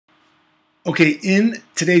Okay, in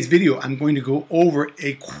today's video, I'm going to go over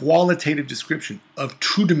a qualitative description of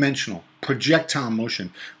two-dimensional projectile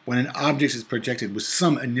motion when an object is projected with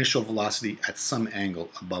some initial velocity at some angle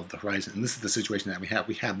above the horizon. And this is the situation that we have.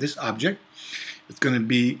 We have this object. It's going to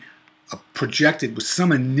be projected with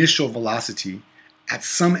some initial velocity at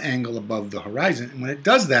some angle above the horizon. And when it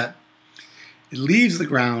does that, it leaves the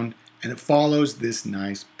ground and it follows this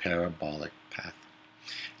nice parabolic path.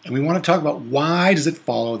 And we want to talk about why does it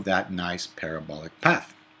follow that nice parabolic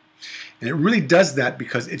path. And it really does that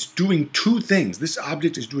because it's doing two things. This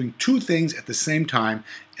object is doing two things at the same time,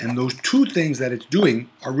 and those two things that it's doing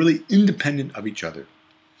are really independent of each other.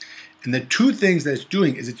 And the two things that it's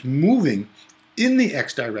doing is it's moving in the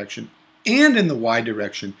x direction and in the y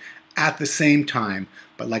direction at the same time.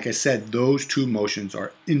 But like I said, those two motions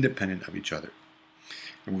are independent of each other.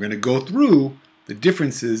 And we're going to go through the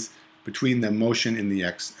differences between the motion in the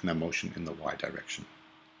x and the motion in the y direction.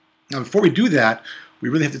 Now, before we do that, we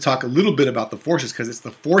really have to talk a little bit about the forces, because it's the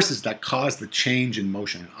forces that cause the change in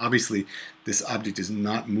motion. And obviously, this object is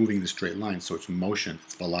not moving in a straight line, so its motion,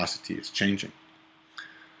 its velocity is changing.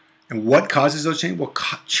 And what causes those changes? Well,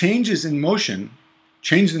 changes in motion,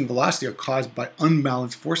 changes in velocity are caused by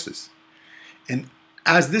unbalanced forces. And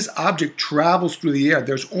as this object travels through the air,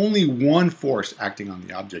 there's only one force acting on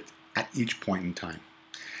the object at each point in time.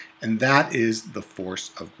 And that is the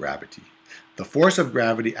force of gravity. The force of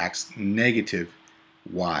gravity acts negative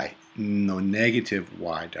y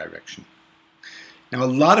direction. Now, a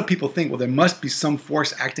lot of people think, well, there must be some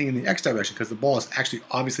force acting in the x direction because the ball is actually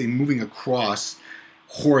obviously moving across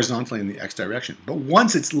horizontally in the x direction. But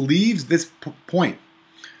once it leaves this point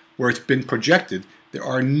where it's been projected, there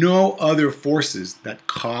are no other forces that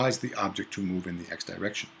cause the object to move in the x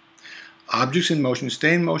direction. Objects in motion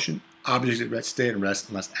stay in motion. Objects at rest stay at rest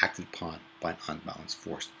unless acted upon by an unbalanced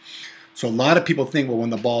force. So a lot of people think, well, when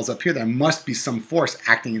the ball is up here, there must be some force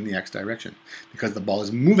acting in the x direction because the ball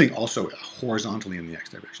is moving also horizontally in the x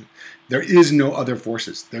direction. There is no other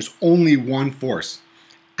forces. There's only one force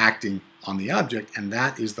acting on the object, and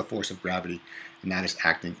that is the force of gravity, and that is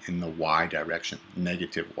acting in the y direction,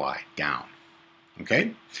 negative y, down.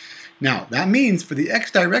 Okay? Now, that means for the x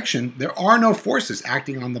direction, there are no forces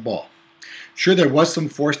acting on the ball. Sure, there was some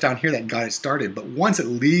force down here that got it started, but once it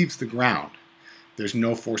leaves the ground, there's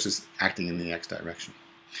no forces acting in the x direction.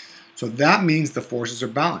 So that means the forces are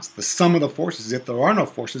balanced. The sum of the forces, if there are no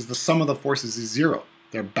forces, the sum of the forces is zero.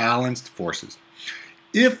 They're balanced forces.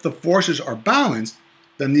 If the forces are balanced,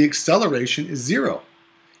 then the acceleration is zero.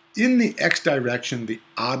 In the x direction, the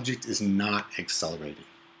object is not accelerating.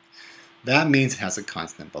 That means it has a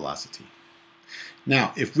constant velocity.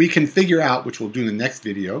 Now, if we can figure out, which we'll do in the next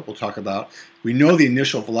video, we'll talk about, we know the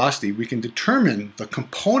initial velocity, we can determine the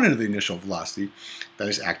component of the initial velocity that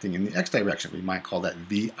is acting in the x direction. We might call that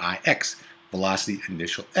VIX, velocity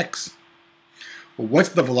initial x. Well, what's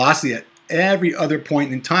the velocity at every other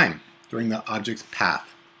point in time during the object's path?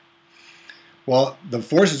 Well, the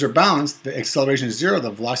forces are balanced, the acceleration is zero,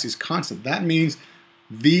 the velocity is constant. That means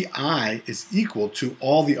VI is equal to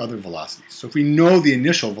all the other velocities. So if we know the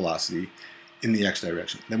initial velocity in the x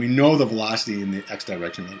direction, then we know the velocity in the x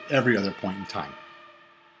direction at every other point in time.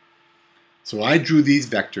 So I drew these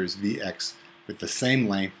vectors, Vx, with the same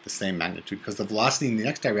length, the same magnitude, because the velocity in the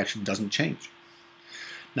x direction doesn't change.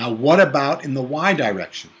 Now, what about in the y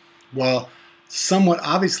direction? Well, somewhat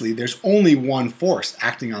obviously, there's only one force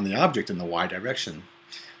acting on the object in the y direction.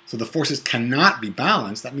 So the forces cannot be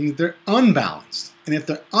balanced. That means they're unbalanced. And if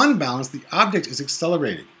they're unbalanced, the object is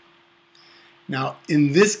accelerating. Now,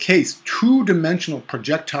 in this case, two-dimensional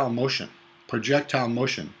projectile motion,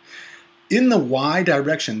 in the y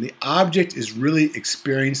direction, the object is really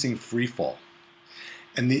experiencing free fall.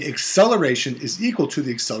 And the acceleration is equal to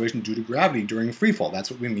the acceleration due to gravity during free fall. That's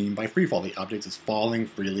what we mean by free fall. The object is falling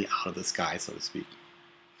freely out of the sky, so to speak.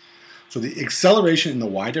 So the acceleration in the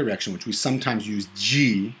y direction, which we sometimes use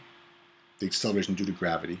g, the acceleration due to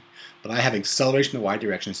gravity, but I have acceleration in the y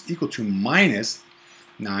direction is equal to minus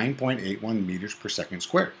 9.81 meters per second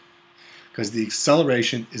squared, because the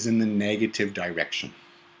acceleration is in the negative direction.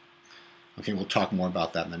 Okay, we'll talk more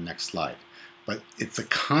about that in the next slide. But it's a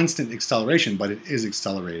constant acceleration, but it is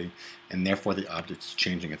accelerating, and therefore the object is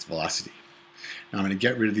changing its velocity. Now I'm going to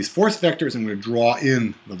get rid of these force vectors. I'm going to draw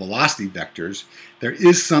in the velocity vectors. There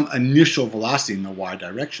is some initial velocity in the y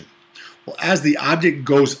direction. Well, as the object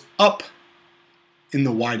goes up in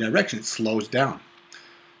the y direction, it slows down.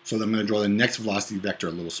 So I'm going to draw the next velocity vector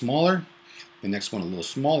a little smaller, the next one a little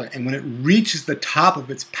smaller, and when it reaches the top of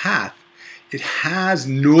its path, it has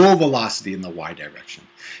no velocity in the y direction.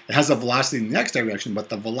 It has a velocity in the x direction, but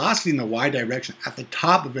the velocity in the y direction at the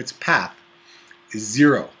top of its path is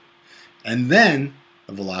zero. And then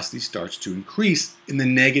the velocity starts to increase in the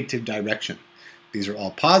negative direction. These are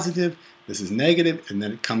all positive, this is negative, and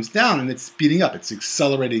then it comes down and it's speeding up. It's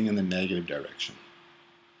accelerating in the negative direction.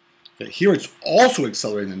 Okay, here it's also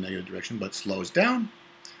accelerating in the negative direction, but slows down,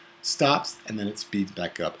 stops, and then it speeds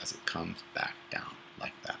back up as it comes back down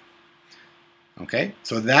like that. Okay,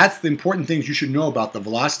 so that's the important things you should know about the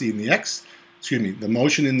velocity in the x, the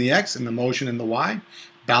motion in the x and the motion in the y.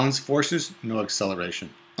 Balanced forces, no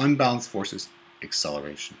acceleration. Unbalanced forces,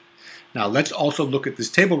 acceleration. Now let's also look at this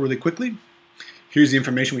table really quickly. Here's the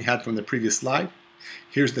information we had from the previous slide.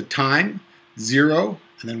 Here's the time, 0,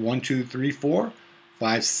 and then 1, 2, 3, 4,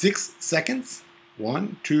 5, 6 seconds.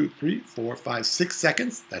 1, 2, 3, 4, 5, 6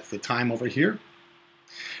 seconds. That's the time over here.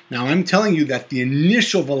 Now I'm telling you that the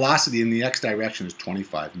initial velocity in the x direction is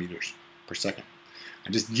 25 meters per second.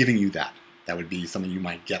 I'm just giving you that. That would be something you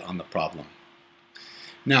might get on the problem.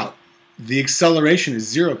 Now, the acceleration is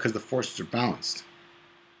 0 because the forces are balanced.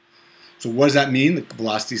 So what does that mean? The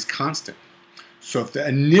velocity is constant. So if the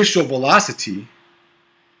initial velocity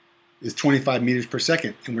is 25 meters per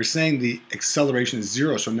second, and we're saying the acceleration is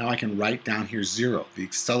 0, so now I can write down here 0. The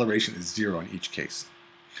acceleration is 0 in each case.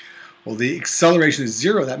 Well, the acceleration is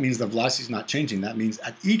 0, that means the velocity is not changing. That means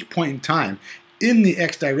at each point in time, in the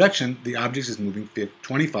x direction, the object is moving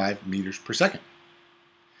 25 meters per second.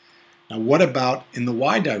 Now what about in the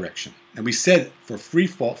y direction? And we said for free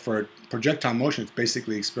fall, for projectile motion, it's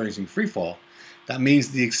basically experiencing free fall. That means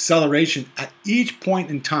the acceleration at each point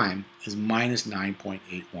in time is minus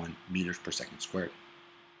 9.81 meters per second squared.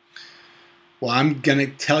 Well, I'm going to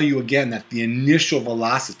tell you again that the initial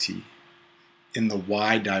velocity in the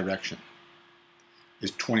y direction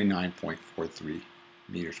is 29.43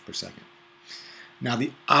 meters per second. Now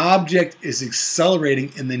the object is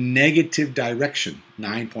accelerating in the negative direction,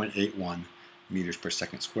 9.81 meters per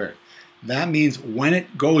second squared. That means when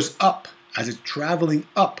it goes up, as it's traveling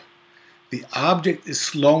up, the object is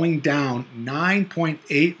slowing down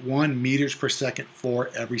 9.81 meters per second for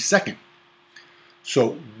every second.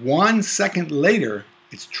 So 1 second later,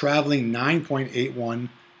 it's traveling 9.81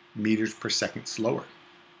 meters per second slower.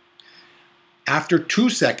 After 2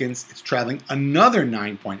 seconds, it's traveling another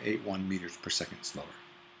 9.81 meters per second slower.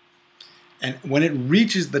 And when it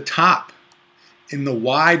reaches the top in the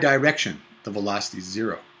y direction, the velocity is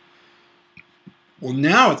 0. Well,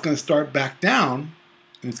 now it's going to start back down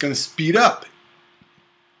and it's going to speed up.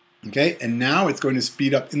 Okay, and now it's going to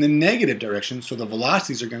speed up in the negative direction, so the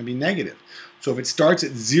velocities are going to be negative. So if it starts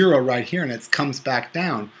at 0 right here and it comes back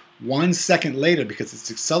down, 1 second later, because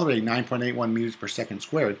it's accelerating 9.81 meters per second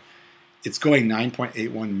squared, it's going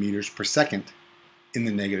 9.81 meters per second in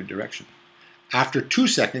the negative direction. After 2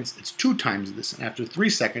 seconds, it's 2 times this, and after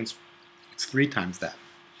 3 seconds, it's 3 times that.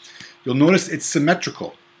 You'll notice it's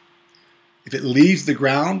symmetrical. If it leaves the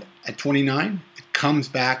ground at 29, it comes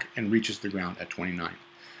back and reaches the ground at 29.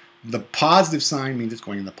 The positive sign means it's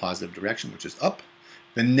going in the positive direction, which is up.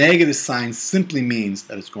 The negative sign simply means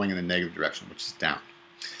that it's going in the negative direction, which is down.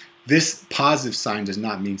 This positive sign does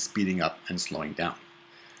not mean speeding up and slowing down.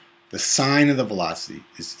 The sign of the velocity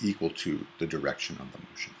is equal to the direction of the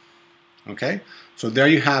motion. Okay, so there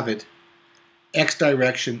you have it. X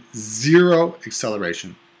direction, 0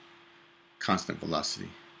 acceleration, constant velocity.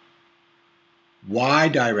 Y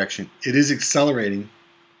direction, it is accelerating,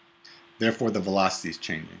 therefore the velocity is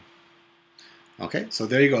changing. Okay, so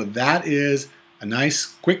there you go. That is a nice,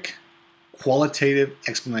 quick, qualitative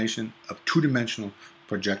explanation of two-dimensional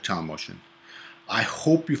projectile motion. I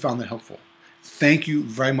hope you found that helpful. Thank you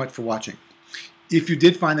very much for watching. If you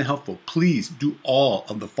did find it helpful, please do all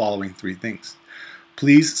of the following 3 things.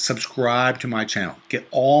 Please subscribe to my channel. Get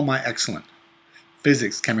all my excellent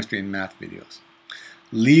physics, chemistry, and math videos.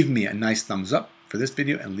 Leave me a nice thumbs up for this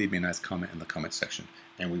video and leave me a nice comment in the comment section.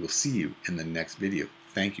 And we will see you in the next video.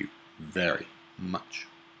 Thank you very much.